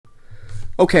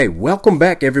Okay, welcome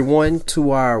back everyone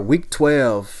to our Week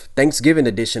 12 Thanksgiving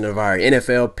edition of our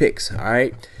NFL picks. All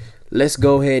right, let's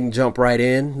go ahead and jump right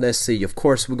in. Let's see. Of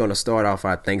course, we're going to start off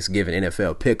our Thanksgiving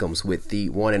NFL pick'ems with the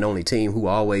one and only team who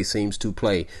always seems to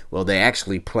play. Well, they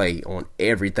actually play on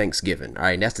every Thanksgiving. All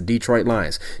right, and that's the Detroit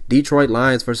Lions. Detroit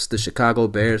Lions versus the Chicago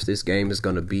Bears. This game is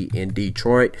going to be in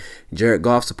Detroit. Jared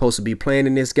Goff's supposed to be playing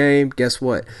in this game. Guess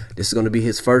what? This is going to be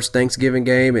his first Thanksgiving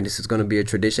game, and this is going to be a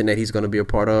tradition that he's going to be a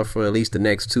part of for at least the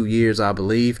next 2 years, I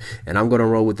believe. And I'm going to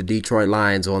roll with the Detroit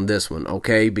Lions on this one,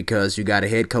 okay? Because you got a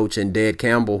head coach in Dad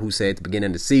Campbell who said at the beginning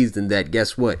of the season that,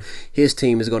 guess what? His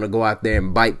team is going to go out there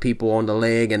and bite people on the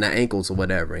leg and the ankles or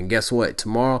whatever. And guess what?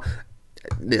 Tomorrow,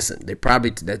 listen, the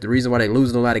reason why they're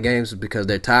losing a lot of games is because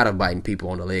they're tired of biting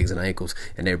people on the legs and ankles,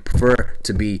 and they prefer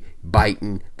to be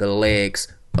biting the legs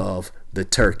of the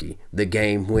turkey, the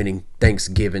game-winning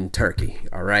Thanksgiving turkey.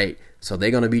 All right, so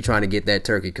they're gonna be trying to get that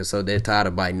turkey because they're tired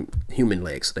of biting human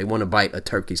legs. So they want to bite a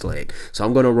turkey's leg. So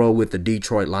I'm gonna roll with the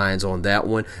Detroit Lions on that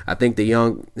one. I think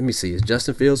let me see, is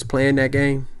Justin Fields playing that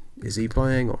game? Is he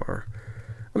playing, or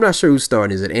I'm not sure who's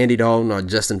starting. Is it Andy Dalton or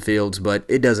Justin Fields? But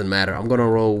it doesn't matter. I'm going to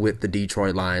roll with the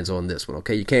Detroit Lions on this one,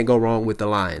 okay? You can't go wrong with the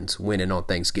Lions winning on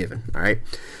Thanksgiving, all right?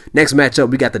 Next matchup,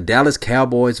 we got the Dallas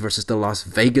Cowboys versus the Las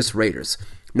Vegas Raiders.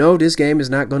 No, this game is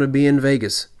not going to be in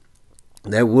Vegas.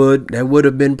 That would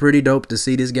have been pretty dope to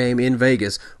see this game in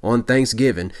Vegas on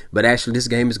Thanksgiving, but actually this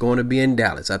game is going to be in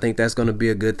Dallas. I think that's going to be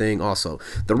a good thing also.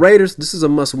 The Raiders, this is a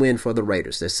must-win for the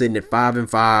Raiders. They're sitting at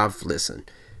 5-5. Listen,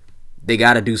 they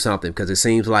got to do something because it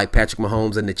seems like Patrick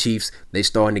Mahomes and the Chiefs, they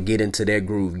starting to get into their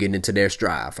groove, getting into their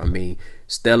stride. I mean,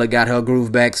 Stella got her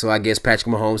groove back, so I guess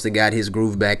Patrick Mahomes, they got his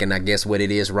groove back, and I guess what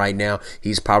it is right now,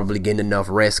 he's probably getting enough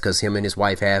rest because him and his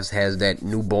wife has that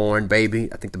newborn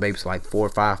baby. I think the baby's like 4 or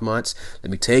 5 months. Let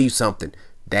me tell you something.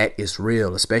 That is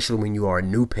real, especially when you are a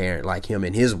new parent like him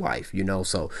and his wife,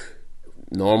 so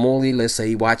normally, let's say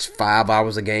he watched 5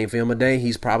 hours of game film a day,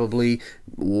 he's probably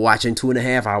watching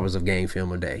 2.5 hours of game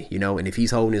film a day, and if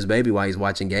he's holding his baby while he's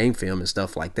watching game film and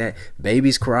stuff like that,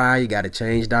 babies cry, you got to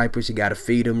change diapers, you got to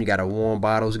feed them, you got to warm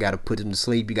bottles, you got to put them to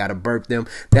sleep, you got to burp them.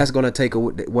 That's going to take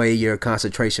away your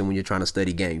concentration when you're trying to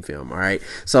study game film, all right?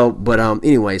 So, but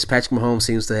anyways, Patrick Mahomes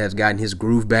seems to have gotten his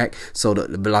groove back, so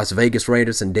the Las Vegas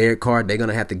Raiders and Derek Carr, they're going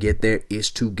to have to get their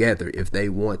ish together if they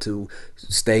want to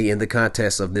stay in the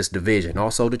contest of this division.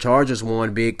 Also, the Chargers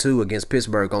won big too against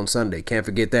Pittsburgh on Sunday. Can't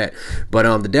forget that. But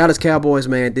the Dallas Cowboys,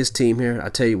 man, this team here, I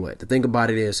tell you what, the thing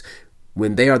about it is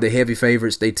when they are the heavy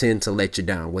favorites, they tend to let you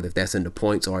down, whether if that's in the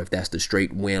points or if that's the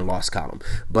straight win-loss column.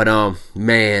 But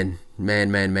man,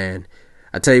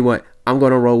 I tell you what, I'm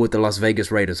going to roll with the Las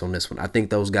Vegas Raiders on this one. I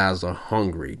think those guys are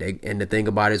hungry. And the thing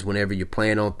about it is whenever you're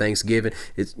playing on Thanksgiving,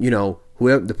 it's,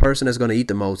 whoever the person that's going to eat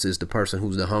the most is the person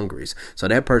who's the hungriest. So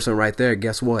that person right there,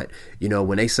 guess what?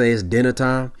 When they say it's dinner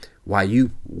time, while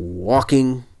you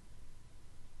walking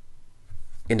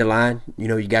in the line,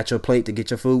 you got your plate to get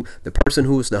your food, the person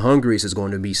who is the hungriest is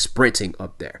going to be sprinting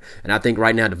up there. And I think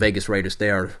right now the Vegas Raiders, they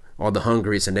are the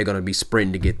hungriest, and they're going to be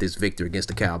sprinting to get this victory against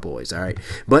the Cowboys, all right?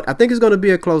 But I think it's going to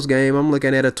be a close game. I'm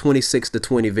looking at a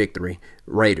 26-20 victory,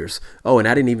 Raiders. Oh, and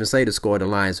I didn't even say the score of the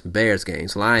Lions-Bears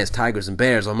games. Lions, Tigers, and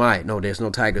Bears. No, there's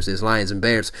no Tigers. There's Lions and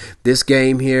Bears. This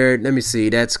game here, let me see,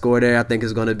 that score there I think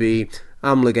is going to be,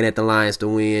 I'm looking at the Lions to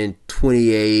win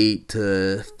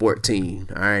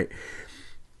 28-14, all right?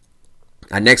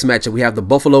 Our next matchup, we have the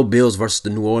Buffalo Bills versus the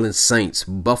New Orleans Saints.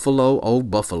 Buffalo, oh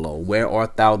Buffalo, where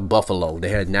art thou, Buffalo? They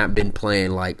had not been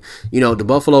playing like, the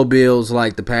Buffalo Bills,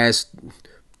 like the past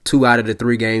 2 out of the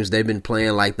 3 games, they've been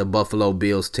playing like the Buffalo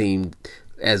Bills team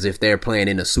as if they're playing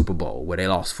in a Super Bowl where they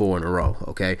lost 4 in a row,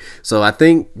 okay? So I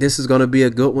think this is going to be a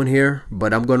good one here,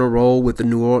 but I'm going to roll with the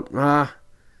New Orleans.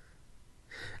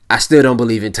 I still don't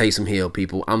believe in Taysom Hill,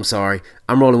 people. I'm sorry.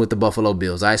 I'm rolling with the Buffalo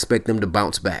Bills. I expect them to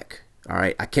bounce back. All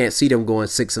right, I can't see them going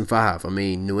 6-5. I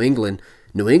mean, New England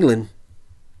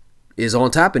is on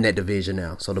top in that division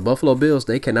now. So the Buffalo Bills,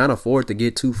 they cannot afford to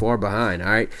get too far behind. All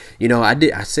right,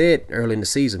 I said early in the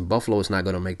season, Buffalo is not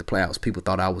going to make the playoffs. People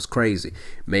thought I was crazy.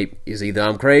 Maybe it's either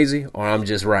I'm crazy or I'm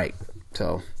just right.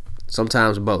 So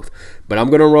sometimes both. But I'm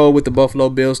going to roll with the Buffalo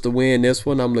Bills to win this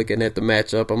one. I'm looking at the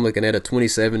matchup. I'm looking at a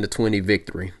 27-20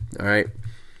 victory. All right,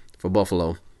 for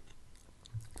Buffalo.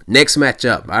 Next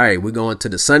matchup, all right, we're going to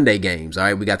the Sunday games. All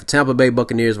right, we got the Tampa Bay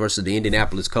Buccaneers versus the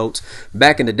Indianapolis Colts.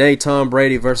 Back in the day, Tom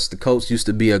Brady versus the Colts used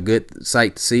to be a good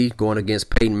sight to see going against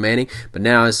Peyton Manning. But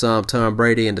now it's Tom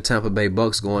Brady and the Tampa Bay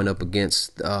Bucs going up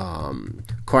against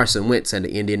Carson Wentz and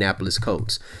the Indianapolis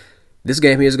Colts. This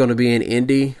game here is going to be in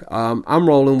Indy. I'm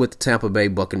rolling with the Tampa Bay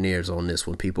Buccaneers on this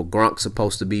one, people. Gronk's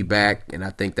supposed to be back, and I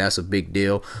think that's a big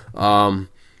deal.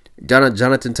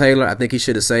 Jonathan Taylor, I think he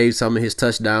should have saved some of his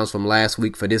touchdowns from last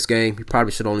week for this game. He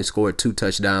probably should have only scored 2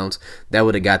 touchdowns. That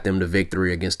would have got them the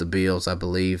victory against the Bills, I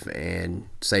believe, and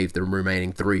saved the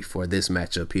remaining 3 for this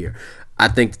matchup here. I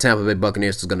think the Tampa Bay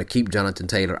Buccaneers is going to keep Jonathan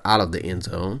Taylor out of the end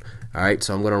zone. All right,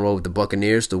 so I'm going to roll with the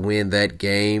Buccaneers to win that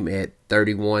game at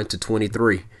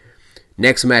 31-23.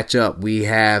 Next matchup, we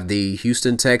have the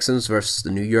Houston Texans versus the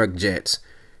New York Jets.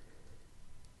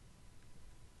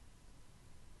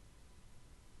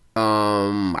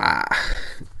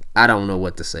 I don't know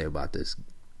what to say about this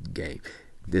game.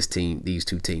 These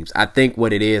two teams. I think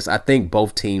what it is, I think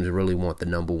both teams really want the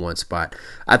number 1 spot.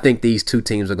 I think these two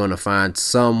teams are going to find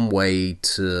some way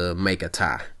to make it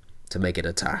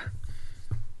a tie.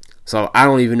 So I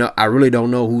really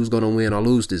don't know who's going to win or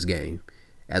lose this game.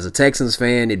 As a Texans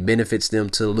fan, it benefits them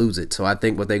to lose it. So I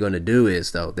think what they're going to do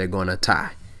is, though, they're going to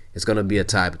tie. It's going to be a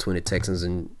tie between the Texans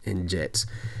and Jets.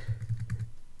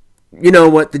 You know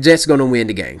what? The Jets are going to win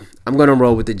the game. I'm going to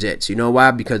roll with the Jets. You know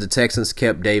why? Because the Texans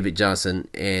kept David Johnson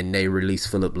and they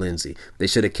released Philip Lindsay. They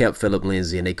should have kept Philip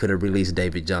Lindsay and they could have released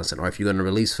David Johnson. Or if you're going to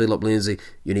release Philip Lindsay,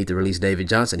 you need to release David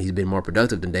Johnson. He's been more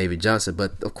productive than David Johnson.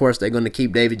 But, of course, they're going to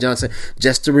keep David Johnson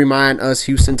just to remind us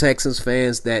Houston Texans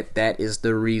fans that that is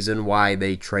the reason why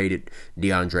they traded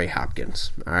DeAndre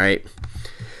Hopkins. All right?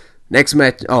 Next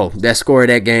match. Oh, that score of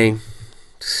that game.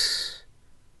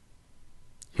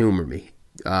 Humor me.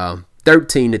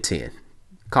 13-10.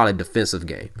 Call it defensive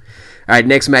game. All right,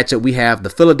 next matchup we have the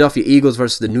Philadelphia Eagles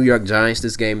versus the New York Giants.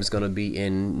 This game is going to be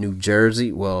in New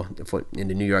Jersey, well, in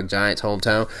the New York Giants'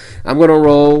 hometown. I'm going to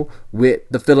roll with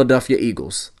the Philadelphia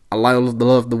Eagles. I love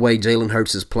the way Jalen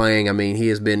Hurts is playing. I mean,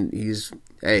 he's getting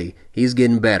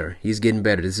better. He's getting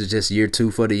better. This is just year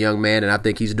 2 for the young man, and I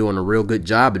think he's doing a real good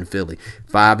job in Philly.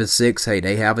 5-6, hey,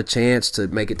 they have a chance to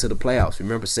make it to the playoffs.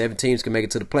 Remember, 7 teams can make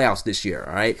it to the playoffs this year,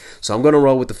 all right? So I'm going to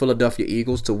roll with the Philadelphia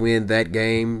Eagles to win that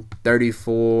game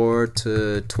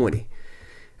 34-20.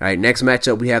 All right, next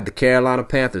matchup, we have the Carolina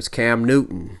Panthers. Cam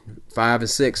Newton,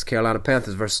 5-6, Carolina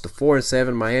Panthers versus the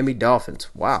 4-7 Miami Dolphins.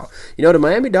 Wow. You know, the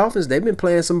Miami Dolphins, they've been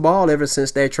playing some ball ever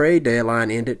since their trade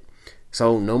deadline ended.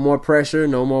 So no more pressure,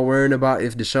 no more worrying about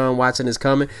if Deshaun Watson is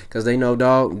coming, because they know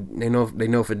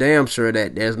for damn sure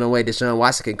that there's no way Deshaun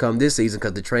Watson can come this season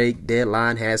because the trade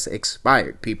deadline has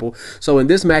expired, people. So in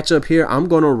this matchup here, I'm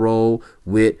going to roll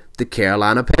with the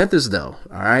Carolina Panthers, though,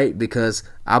 all right, because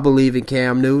I believe in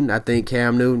Cam Newton. I think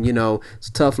Cam Newton, it's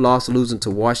a tough loss losing to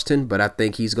Washington, but I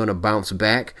think he's going to bounce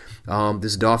back.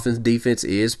 This Dolphins defense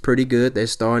is pretty good. They're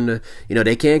starting to,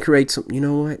 they can create some,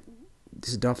 what?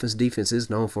 This Dolphins defense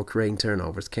is known for creating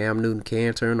turnovers. Cam Newton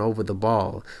can turn over the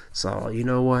ball. So, you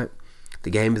know what? The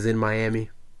game is in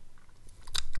Miami.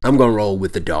 I'm going to roll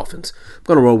with the Dolphins. I'm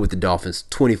going to roll with the Dolphins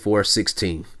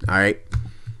 24-16. All right.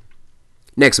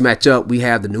 Next matchup, we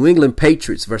have the New England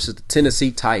Patriots versus the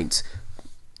Tennessee Titans.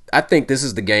 I think this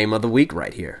is the game of the week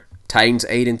right here. Titans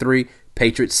 8-3,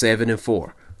 Patriots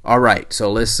 7-4. All right.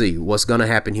 So, let's see what's going to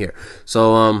happen here.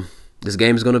 So, this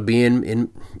game is going to be in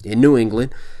New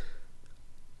England.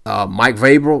 Mike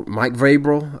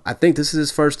Vrabel, I think this is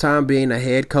his first time being a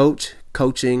head coach,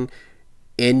 coaching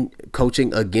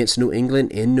against New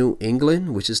England in New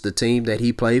England, which is the team that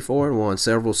he played for and won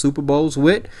several Super Bowls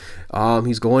with.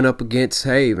 He's going up against,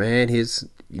 his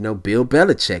Bill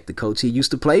Belichick, the coach he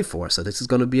used to play for. So this is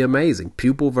going to be amazing.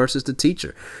 Pupil versus the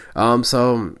teacher.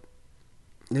 So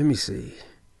let me see.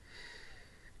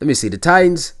 The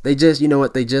Titans, they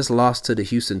just lost to the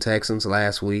Houston Texans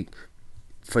last week.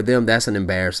 For them, that's an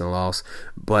embarrassing loss.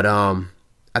 But I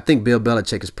think Bill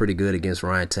Belichick is pretty good against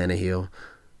Ryan Tannehill.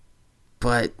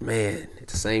 But, man, at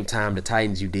the same time, the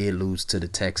Titans, you did lose to the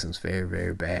Texans very,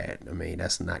 very bad. I mean,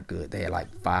 that's not good. They had like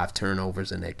 5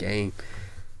 turnovers in that game.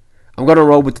 I'm going to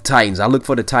roll with the Titans. I look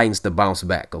for the Titans to bounce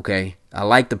back, okay? I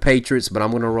like the Patriots, but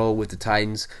I'm going to roll with the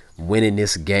Titans winning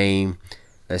this game.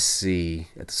 Let's see,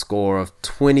 at the score of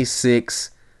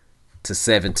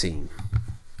 26-17.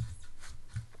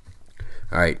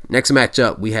 All right, next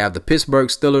matchup, we have the Pittsburgh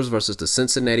Steelers versus the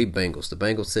Cincinnati Bengals. The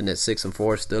Bengals sitting at 6-4,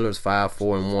 Steelers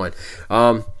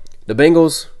 5-4-1. The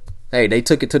Bengals, hey, they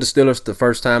took it to the Steelers the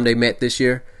first time they met this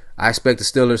year. I expect the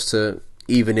Steelers to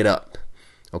even it up,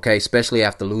 okay, especially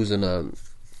after losing the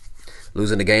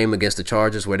game against the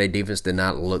Chargers where their defense did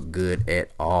not look good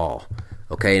at all.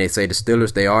 Okay, and they say the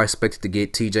Steelers, they are expected to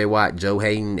get T.J. Watt, Joe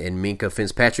Hayden, and Minkah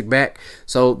Fitzpatrick back.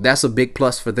 So that's a big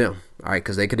plus for them. All right,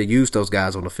 because they could have used those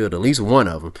guys on the field, at least one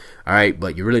of them. All right,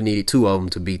 but you really needed two of them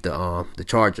to beat the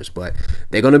Chargers. But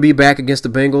they're going to be back against the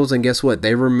Bengals, and guess what?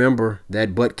 They remember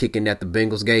that butt kicking that the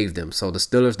Bengals gave them. So the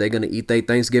Steelers, they're going to eat their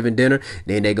Thanksgiving dinner,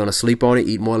 then they're going to sleep on it,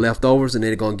 eat more leftovers, and then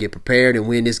they're going to get prepared and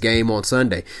win this game on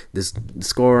Sunday. The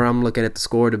score, I'm looking at the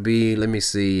score to be, let me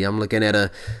see, I'm looking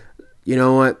at you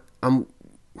know what?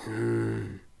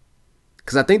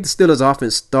 Because I think the Steelers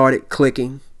offense started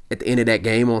clicking at the end of that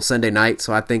game on Sunday night.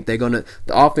 So I think the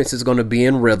offense is gonna be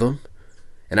in rhythm,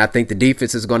 and I think the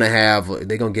defense is gonna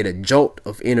get a bolt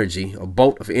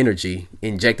of energy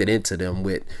injected into them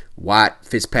with Watt,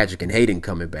 Fitzpatrick, and Hayden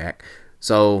coming back.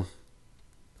 So,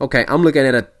 okay, I'm looking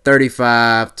at a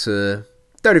 35 to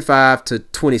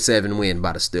 27 win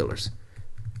by the Steelers.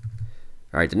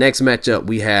 All right, the next matchup,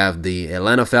 we have the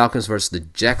Atlanta Falcons versus the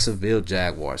Jacksonville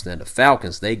Jaguars. Now, the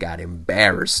Falcons, they got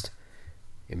embarrassed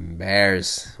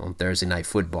on Thursday Night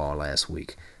Football last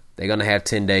week. They're going to have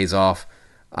 10 days off.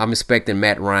 I'm expecting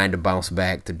Matt Ryan to bounce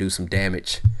back to do some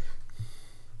damage.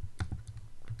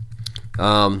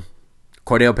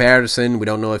 Cordell Patterson, we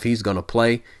don't know if he's going to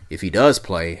play. If he does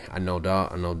play, I know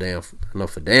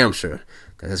for damn sure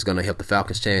that's going to help the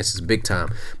Falcons' chances big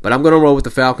time. But I'm going to roll with the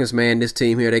Falcons, man. This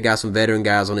team here, they got some veteran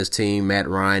guys on this team. Matt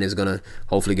Ryan is going to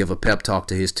hopefully give a pep talk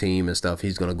to his team and stuff.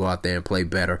 He's going to go out there and play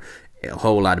better, a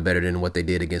whole lot better than what they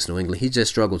did against New England. He just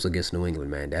struggles against New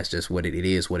England, man. That's just what it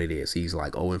is. He's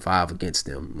like 0-5 against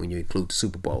them when you include the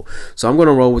Super Bowl. So I'm going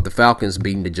to roll with the Falcons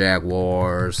beating the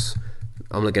Jaguars.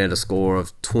 I'm looking at a score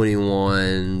of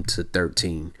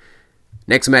 21-13.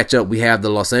 Next matchup, we have the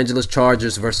Los Angeles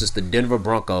Chargers versus the Denver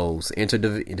Broncos.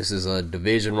 This is a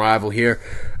division rival here.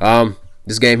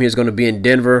 This game here is going to be in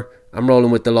Denver. I'm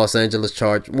rolling with the Los Angeles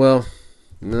Chargers. Well,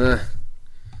 I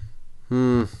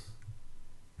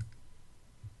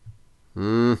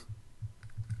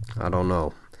don't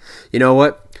know. You know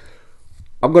what?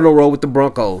 I'm going to roll with the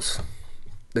Broncos.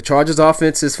 The Chargers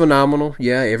offense is phenomenal.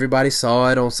 Yeah, everybody saw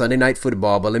it on Sunday Night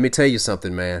Football. But let me tell you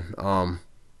something, man.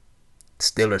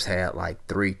 Steelers had like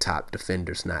 3 top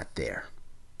defenders not there.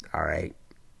 All right.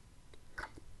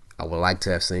 I would like to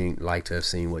have seen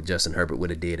what Justin Herbert would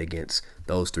have did against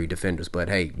those 3 defenders. But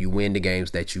hey, you win the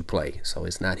games that you play, so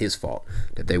it's not his fault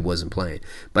that they wasn't playing.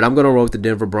 But I'm gonna roll with the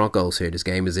Denver Broncos here. This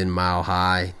game is in Mile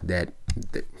High. The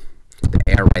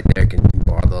air right there can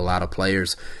bother a lot of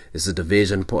players. It's a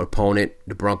division opponent.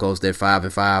 The Broncos, they're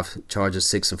 5-5. Chargers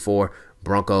 6-4.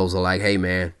 Broncos are like, hey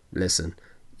man, listen.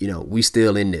 You know, we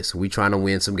still in this. We trying to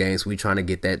win some games. We trying to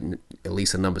get that at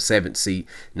least a number 7 seed,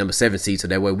 so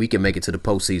that way we can make it to the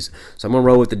postseason. So I'm going to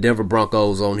roll with the Denver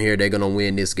Broncos on here. They're going to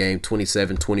win this game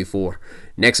 27-24.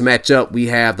 Next matchup, we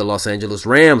have the Los Angeles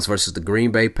Rams versus the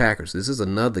Green Bay Packers. This is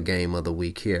another game of the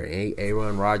week here.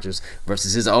 Aaron Rodgers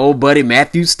versus his old buddy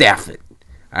Matthew Stafford.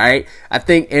 All right, I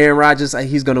think Aaron Rodgers,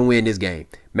 he's going to win this game.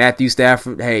 Matthew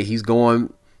Stafford, hey, he's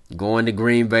going to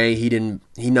Green Bay. He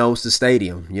knows the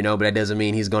stadium, but that doesn't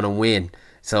mean he's going to win.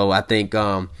 So I think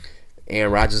Aaron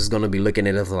Rodgers is going to be looking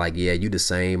at us like, yeah, you the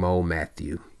same old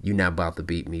Matthew. You not about to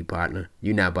beat me, partner.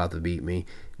 You not about to beat me.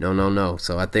 No.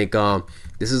 So I think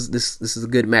this is a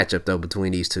good matchup though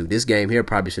between these two. This game here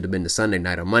probably should have been the Sunday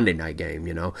night or Monday night game,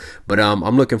 But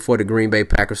I'm looking for the Green Bay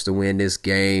Packers to win this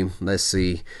game. Let's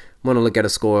see. I'm going to look at a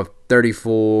score of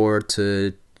 34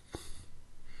 to.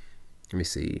 Let me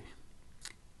see.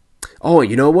 Oh,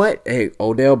 you know what? Hey,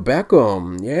 Odell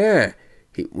Beckham, yeah.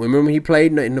 Remember he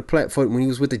played in the when he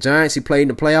was with the Giants. He played in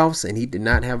the playoffs, and he did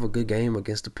not have a good game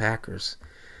against the Packers.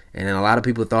 And then a lot of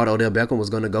people thought Odell Beckham was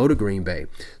going to go to Green Bay.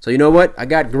 So you know what? I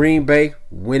got Green Bay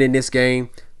winning this game,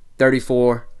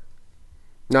 34.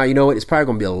 Now you know what? It's probably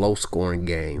going to be a low-scoring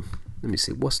game. Let me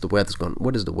see. What is the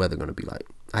weather going to be like?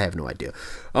 I have no idea.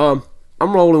 I'm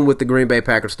rolling with the Green Bay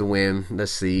Packers to win.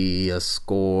 Let's see, a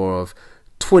score of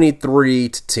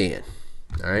 23-10.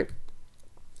 All right.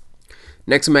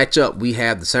 Next matchup, we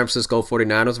have the San Francisco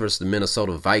 49ers versus the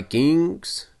Minnesota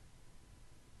Vikings.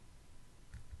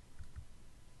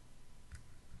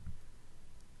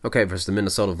 Okay, versus the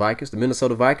Minnesota Vikings. The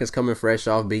Minnesota Vikings coming fresh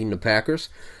off beating the Packers.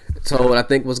 So what I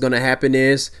think what's going to happen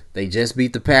is they just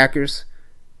beat the Packers,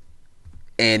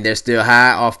 and they're still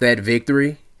high off that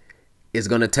victory. It's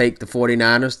going to take the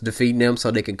 49ers defeating them so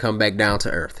they can come back down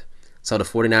to earth. So the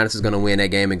 49ers is going to win that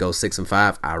game and go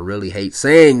 6-5. I really hate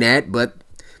saying that, but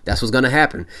that's what's going to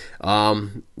happen.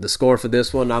 The score for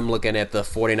this one, I'm looking at the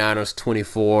 49ers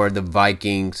 24, the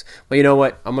Vikings. Well, you know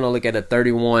what? I'm going to look at a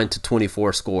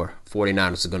 31-24 score.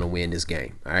 49ers are going to win this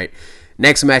game. All right.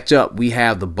 Next matchup, we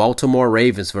have the Baltimore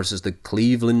Ravens versus the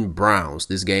Cleveland Browns.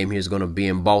 This game here is going to be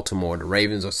in Baltimore. The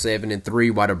Ravens are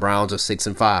 7-3, while the Browns are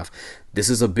 6-5.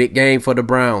 This is a big game for the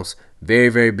Browns. Very,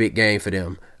 very big game for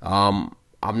them.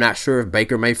 I'm not sure if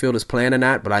Baker Mayfield is playing or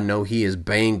not, but I know he is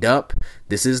banged up.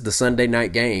 This is the Sunday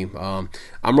night game.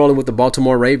 I'm rolling with the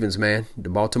Baltimore Ravens, man. The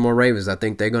Baltimore Ravens, I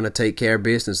think they're going to take care of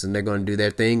business and they're going to do their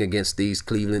thing against this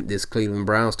Cleveland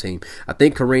Browns team. I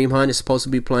think Kareem Hunt is supposed to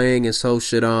be playing, and so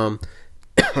should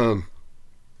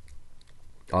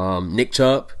Nick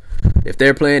Chubb. If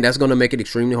they're playing, that's going to make it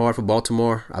extremely hard for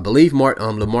Baltimore. I believe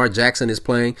Lamar Jackson is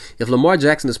playing. If Lamar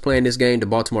Jackson is playing this game, the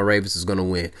Baltimore Ravens is going to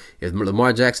win. If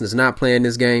Lamar Jackson is not playing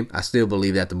this game, I still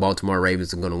believe that the Baltimore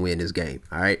Ravens are going to win this game.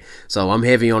 All right. So I'm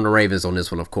heavy on the Ravens on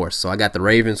this one, of course. So I got the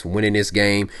Ravens winning this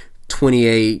game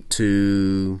 28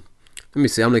 to, let me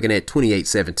see, I'm looking at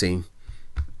 28-17.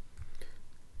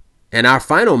 And our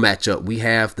final matchup, we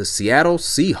have the Seattle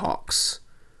Seahawks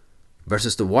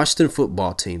versus the Washington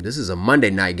Football Team. This is a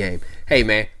Monday night game. Hey,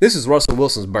 man, this is Russell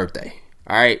Wilson's birthday.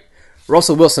 All right?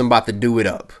 Russell Wilson about to do it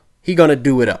up. He going to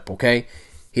do it up, okay?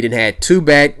 He done had two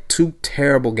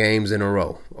terrible games in a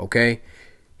row, okay?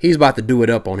 He's about to do it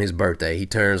up on his birthday. He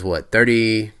turns,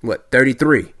 33.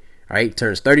 All right? He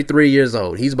turns 33 years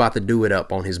old. He's about to do it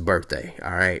up on his birthday,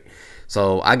 all right?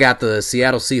 So I got the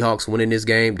Seattle Seahawks winning this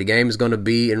game. The game is going to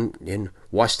be in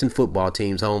Washington Football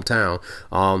Team's hometown.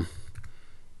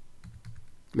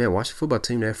 Man, Washington Football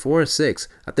Team, they're 4-6.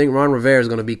 I think Ron Rivera is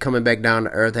going to be coming back down to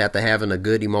earth after having a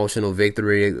good emotional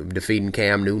victory, defeating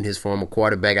Cam Newton, his former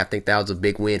quarterback. I think that was a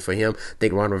big win for him. I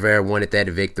think Ron Rivera wanted that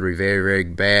victory very, very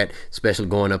bad, especially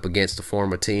going up against the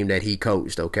former team that he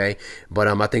coached, okay? But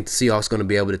I think the Seahawks are going to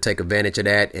be able to take advantage of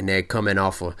that, and they're coming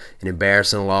off an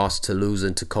embarrassing loss to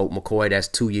losing to Colt McCoy. That's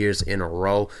 2 years in a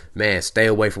row. Man, stay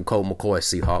away from Colt McCoy,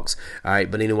 Seahawks. All right,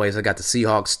 but anyways, I got the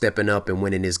Seahawks stepping up and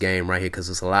winning this game right here because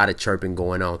there's a lot of chirping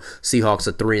going on. Seahawks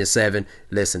are 3-7.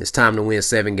 Listen, it's time to win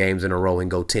 7 games in a row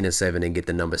and go 10-7 and get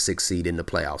the number 6 seed in the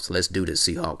playoffs. So let's do this,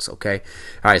 Seahawks, okay?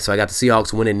 All right, so I got the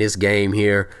Seahawks winning this game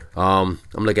here. I'm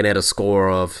looking at a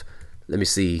score of, let me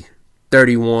see,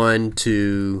 31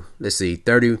 to, let's see,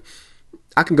 30.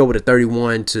 I can go with a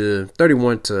 31 to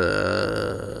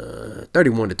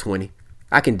 20.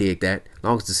 I can dig that as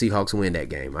long as the Seahawks win that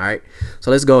game, all right? So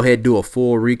let's go ahead and do a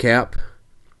full recap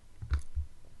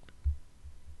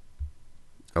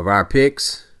of our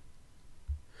picks.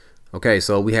 Okay,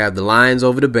 so we have the Lions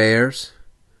over the Bears.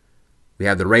 We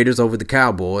have the Raiders over the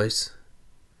Cowboys.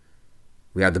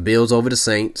 We have the Bills over the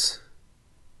Saints.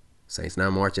 Saints now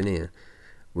marching in.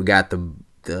 We got the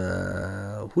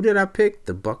who did I pick?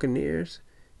 The Buccaneers.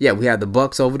 Yeah, we have the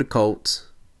Bucks over the Colts.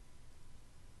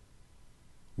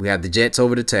 We have the Jets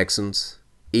over the Texans.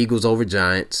 Eagles over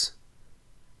Giants.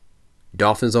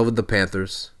 Dolphins over the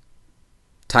Panthers.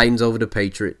 Titans over the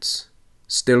Patriots.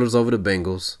 Steelers over the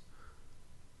Bengals.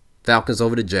 Falcons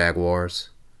over the Jaguars.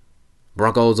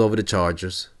 Broncos over the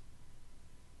Chargers.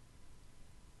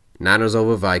 Niners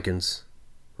over Vikings.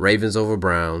 Ravens over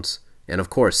Browns. And, of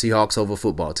course, Seahawks over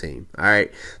Football Team. All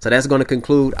right. So that's going to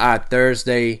conclude our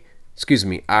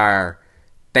our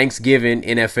Thanksgiving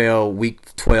NFL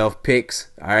Week 12 picks.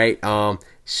 All right.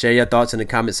 Share your thoughts in the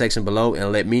comment section below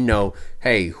and let me know,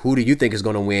 hey, who do you think is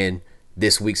going to win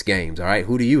this week's games? All right,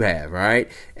 who do you have? All right,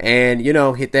 and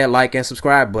hit that like and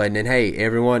subscribe button. And hey,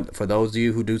 everyone, for those of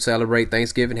you who do celebrate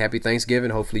Thanksgiving, happy Thanksgiving.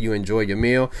 Hopefully you enjoy your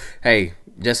meal. Hey,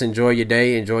 just enjoy your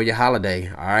day, enjoy your holiday.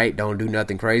 All right, don't do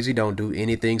nothing crazy, don't do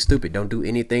anything stupid, don't do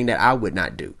anything that I would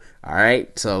not do. All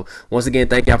right, so once again,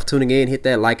 thank y'all for tuning in. Hit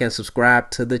that like and subscribe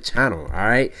to the channel. All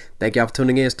right, thank y'all for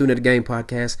tuning in. Student of the Game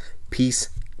podcast. Peace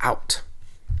out.